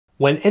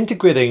When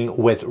integrating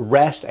with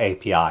REST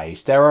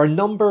APIs, there are a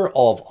number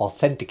of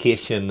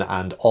authentication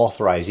and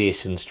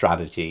authorization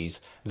strategies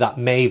that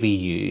may be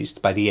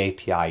used by the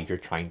API you're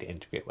trying to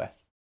integrate with.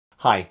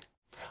 Hi,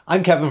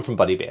 I'm Kevin from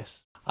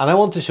Budibase, and I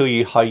want to show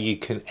you how you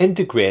can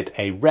integrate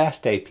a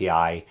REST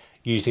API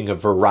using a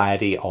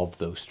variety of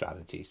those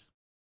strategies.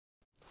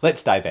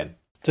 Let's dive in.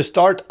 To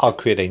start, I'll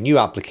create a new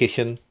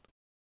application.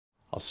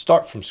 I'll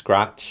start from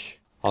scratch.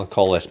 I'll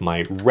call this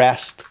my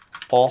REST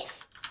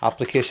auth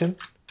application.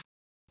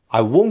 I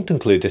won't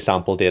include the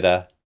sample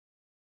data,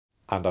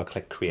 and I'll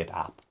click Create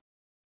App.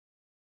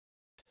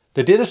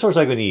 The data source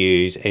I'm going to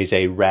use is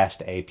a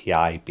REST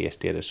API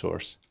based data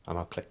source, and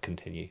I'll click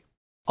Continue.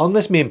 On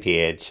this main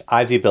page, I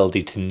have the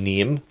ability to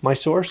name my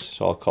source,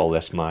 so I'll call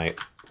this my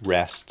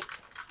REST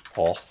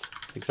auth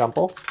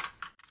example,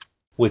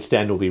 which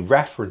then will be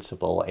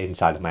referenceable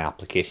inside of my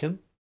application.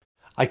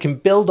 I can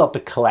build up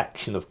a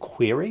collection of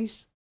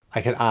queries.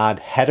 I can add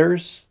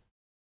headers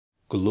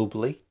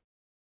globally.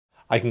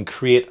 I can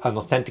create an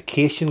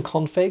authentication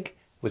config,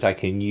 which I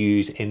can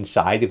use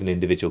inside of an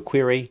individual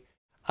query,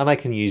 and I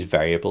can use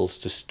variables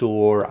to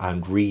store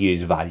and reuse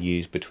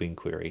values between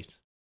queries.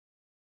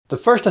 The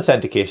first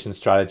authentication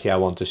strategy I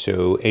want to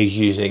show is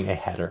using a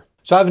header.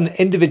 So I have an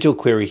individual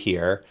query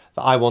here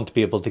that I want to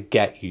be able to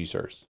get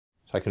users.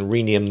 So I can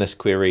rename this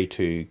query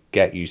to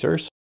get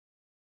users.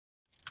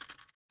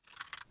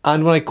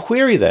 And when I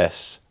query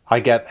this, I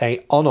get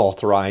an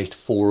unauthorized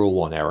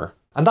 401 error.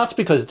 And that's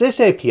because this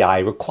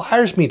API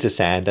requires me to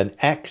send an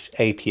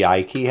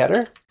XAPI key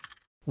header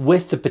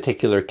with the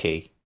particular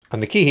key.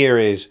 And the key here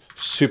is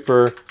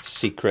super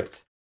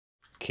secret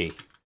key.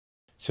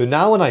 So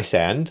now when I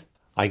send,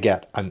 I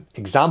get an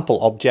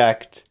example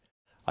object,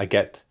 I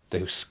get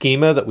the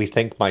schema that we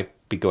think might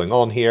be going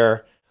on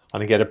here,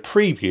 and I get a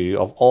preview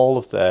of all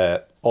of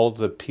the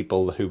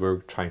people who we're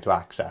trying to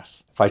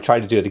access. If I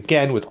try to do it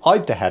again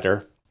without the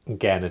header,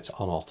 again, it's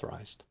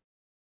unauthorized.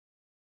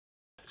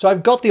 So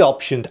I've got the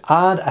option to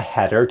add a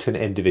header to an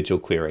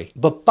individual query,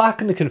 but back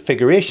in the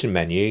configuration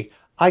menu,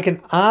 I can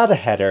add a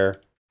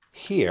header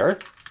here,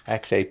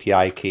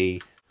 XAPI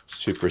key,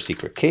 super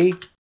secret key,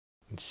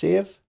 and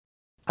save.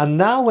 And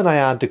now when I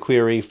add the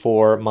query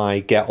for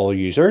my get all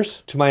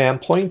users to my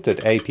endpoint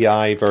at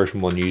API version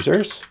 1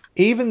 users,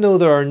 even though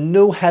there are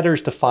no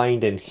headers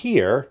defined in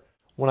here,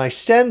 when I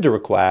send a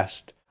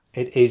request,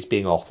 it is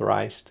being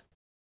authorized.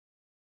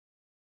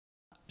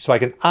 So I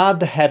can add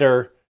the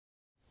header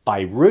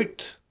by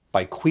route,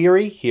 by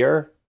query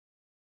here,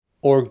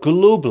 or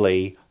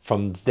globally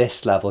from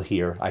this level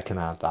here, I can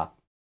add that.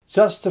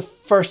 So that's the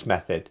first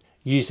method,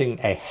 using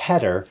a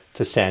header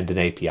to send an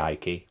API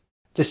key.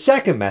 The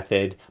second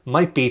method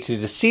might be to do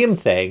the same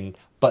thing,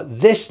 but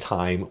this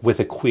time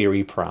with a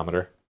query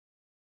parameter.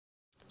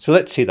 So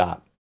let's see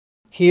that.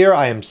 Here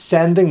I am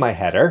sending my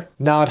header.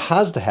 Now it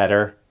has the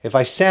header. If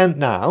I send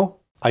now,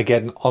 I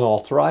get an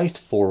unauthorized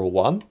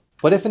 401.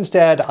 But if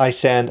instead I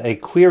send a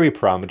query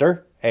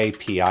parameter,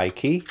 API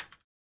key,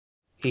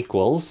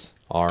 equals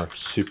our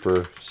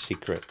super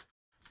secret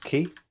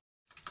key,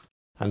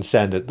 and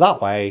send it that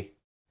way,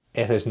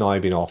 it has now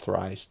been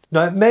authorized.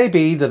 Now it may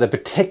be that a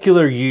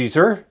particular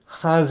user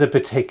has a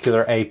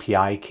particular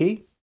API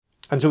key,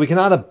 and so we can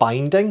add a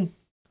binding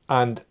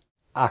and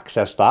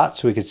access that.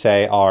 So we could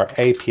say our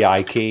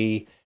API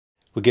key,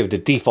 we give it the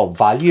default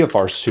value of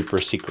our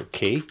super secret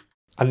key,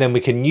 and then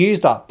we can use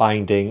that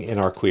binding in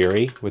our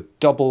query with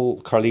double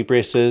curly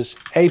braces,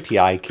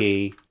 API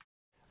key,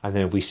 and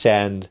then if we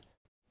send,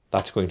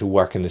 that's going to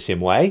work in the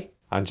same way.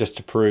 And just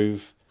to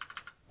prove,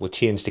 we'll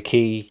change the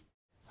key,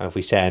 and if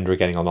we send, we're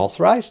getting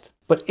unauthorized.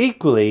 But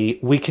equally,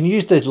 we can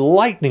use the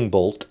lightning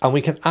bolt and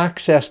we can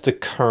access the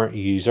current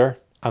user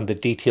and the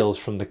details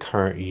from the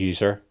current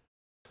user.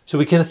 So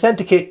we can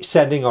authenticate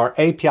sending our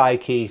API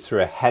key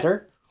through a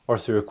header or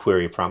through a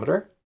query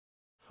parameter.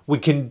 We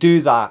can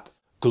do that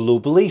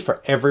globally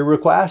for every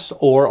request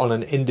or on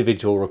an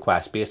individual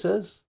request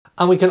basis.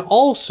 And we can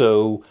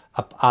also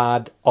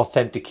add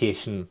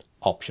authentication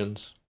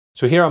options.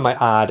 So here I might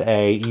add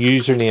a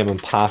username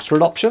and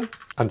password option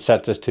and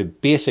set this to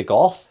basic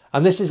auth.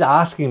 And this is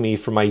asking me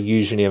for my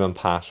username and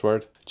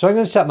password. So I'm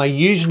going to set my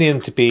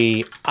username to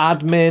be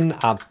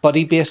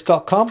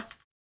admin@budibase.com,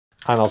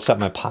 and I'll set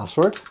my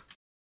password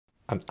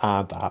and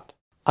add that.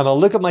 And I'll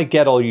look at my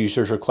get all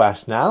users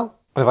request now.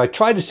 And if I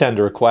try to send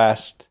a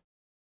request,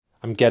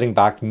 I'm getting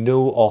back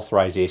no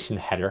authorization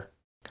header.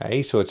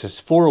 Okay, so it's a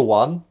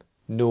 401,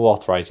 no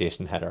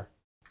authorization header.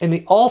 In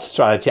the auth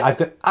strategy, I've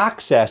got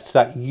access to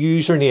that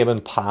username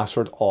and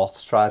password auth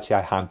strategy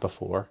I had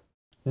before.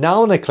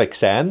 Now when I click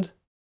send,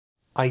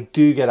 I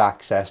do get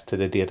access to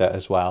the data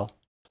as well.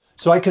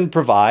 So I can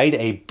provide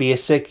a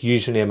basic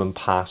username and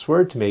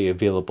password to be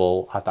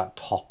available at that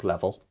top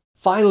level.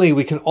 Finally,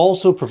 we can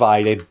also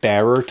provide a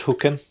bearer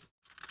token.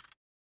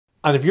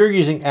 And if you're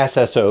using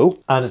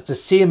SSO, and it's the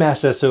same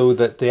SSO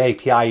that the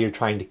API you're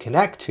trying to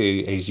connect to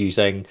is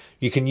using,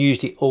 you can use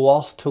the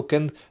OAuth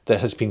token that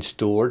has been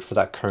stored for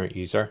that current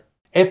user.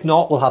 If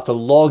not, we'll have to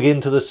log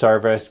into the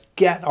service,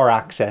 get our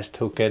access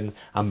token,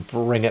 and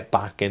bring it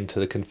back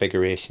into the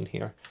configuration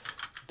here.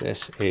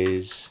 this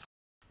is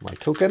my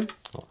token.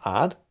 I'll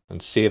add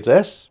and save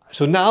this.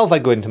 So now if I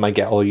go into my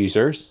get all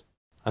users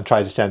and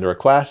try to send a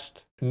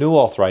request, no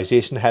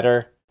authorization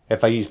header.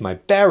 If I use my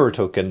bearer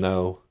token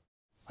though,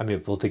 I'm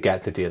able to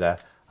get the data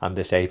and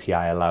this API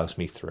allows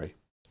me through.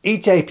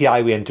 Each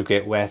API we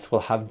integrate with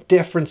will have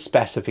different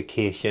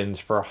specifications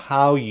for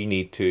how you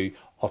need to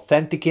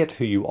authenticate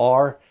who you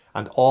are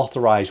and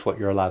authorize what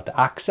you're allowed to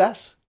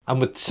access. And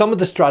with some of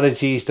the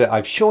strategies that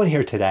I've shown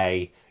here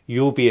today,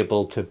 you'll be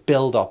able to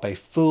build up a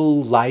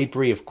full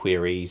library of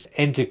queries,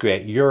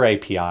 integrate your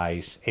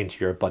APIs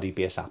into your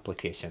Budibase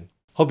application.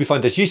 Hope you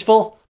found this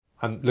useful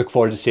and look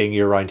forward to seeing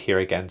you around here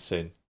again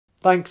soon.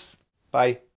 Thanks. Bye.